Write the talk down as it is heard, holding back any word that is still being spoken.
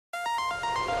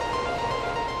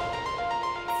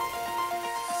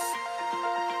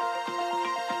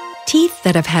Teeth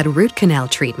that have had root canal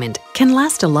treatment can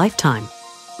last a lifetime,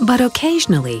 but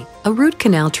occasionally a root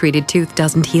canal-treated tooth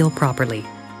doesn't heal properly.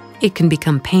 It can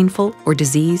become painful or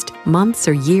diseased months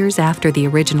or years after the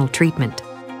original treatment.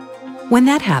 When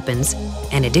that happens,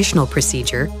 an additional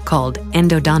procedure called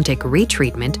endodontic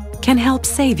retreatment can help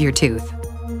save your tooth.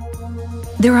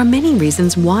 There are many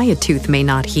reasons why a tooth may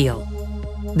not heal.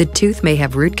 The tooth may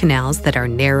have root canals that are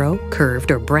narrow,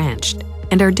 curved, or branched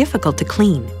and are difficult to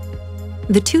clean.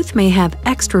 The tooth may have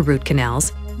extra root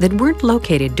canals that weren't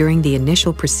located during the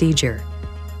initial procedure.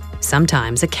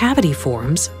 Sometimes a cavity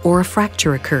forms or a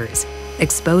fracture occurs,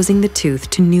 exposing the tooth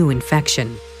to new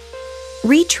infection.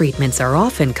 Retreatments are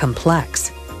often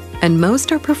complex, and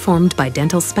most are performed by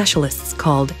dental specialists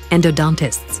called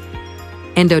endodontists.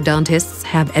 Endodontists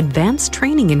have advanced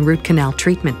training in root canal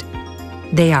treatment.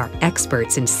 They are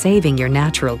experts in saving your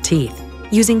natural teeth,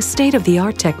 using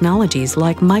state-of-the-art technologies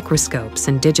like microscopes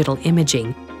and digital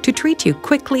imaging to treat you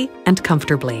quickly and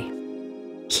comfortably.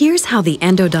 Here's how the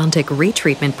endodontic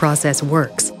retreatment process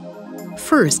works.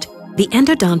 First, the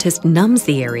endodontist numbs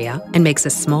the area and makes a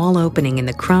small opening in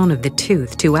the crown of the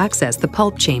tooth to access the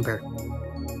pulp chamber.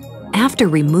 After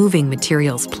removing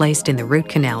materials placed in the root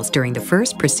canals during the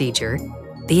first procedure,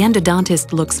 the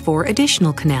endodontist looks for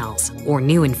additional canals or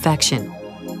new infection.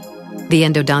 The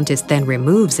endodontist then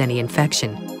removes any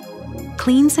infection,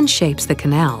 cleans and shapes the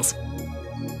canals,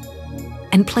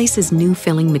 and places new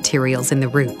filling materials in the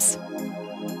roots.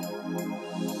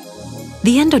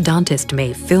 The endodontist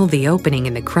may fill the opening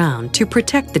in the crown to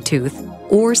protect the tooth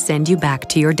or send you back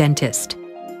to your dentist.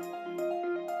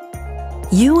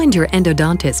 You and your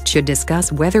endodontist should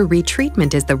discuss whether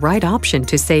retreatment is the right option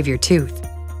to save your tooth.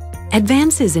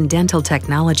 Advances in dental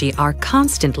technology are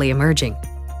constantly emerging,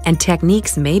 and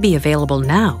techniques may be available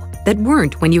now that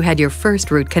weren't when you had your first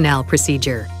root canal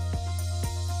procedure.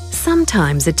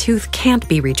 Sometimes a tooth can't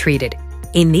be retreated.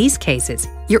 In these cases,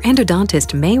 your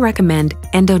endodontist may recommend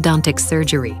endodontic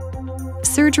surgery.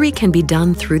 Surgery can be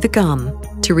done through the gum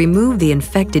to remove the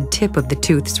infected tip of the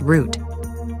tooth's root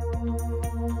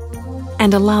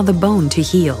and allow the bone to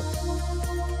heal.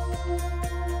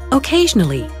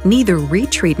 Occasionally, neither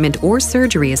retreatment or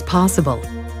surgery is possible,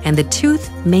 and the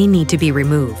tooth may need to be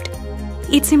removed.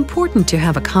 It's important to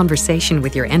have a conversation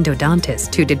with your endodontist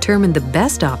to determine the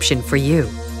best option for you.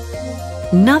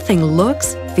 Nothing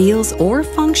looks, feels, or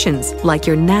functions like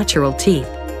your natural teeth.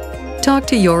 Talk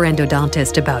to your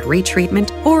endodontist about retreatment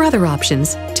or other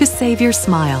options to save your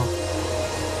smile.